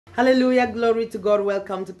Hallelujah, glory to God.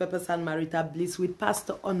 Welcome to Purpose and Marital Bliss with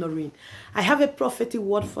Pastor Honorine. I have a prophetic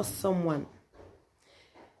word for someone.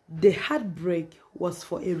 The heartbreak was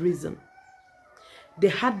for a reason. The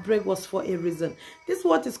heartbreak was for a reason. This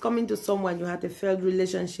word is coming to someone. You had a failed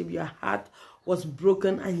relationship. Your heart was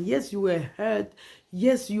broken. And yes, you were hurt.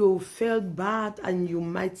 Yes, you felt bad. And you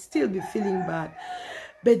might still be feeling bad.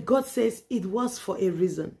 But God says it was for a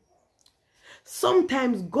reason.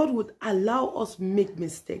 Sometimes God would allow us make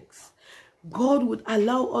mistakes. God would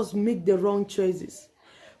allow us make the wrong choices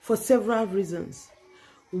for several reasons.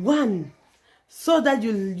 One, so that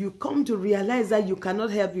you come to realize that you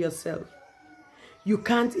cannot help yourself. You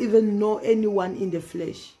can't even know anyone in the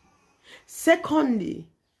flesh. Secondly,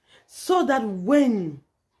 so that when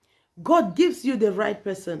God gives you the right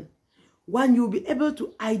person, one, you'll be able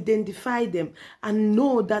to identify them and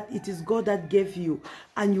know that it is God that gave you,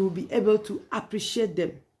 and you'll be able to appreciate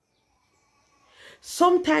them.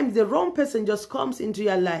 Sometimes the wrong person just comes into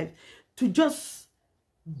your life to just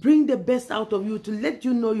bring the best out of you, to let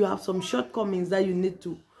you know you have some shortcomings that you need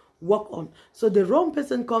to work on. So the wrong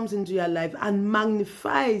person comes into your life and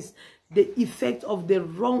magnifies the effect of the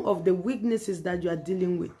wrong, of the weaknesses that you are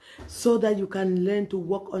dealing with, so that you can learn to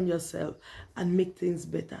work on yourself and make things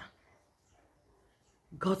better.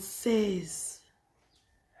 God says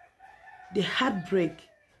the heartbreak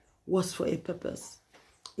was for a purpose.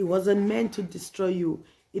 It wasn't meant to destroy you.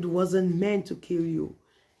 It wasn't meant to kill you.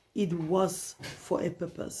 It was for a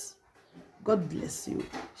purpose. God bless you.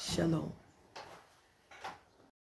 Shalom.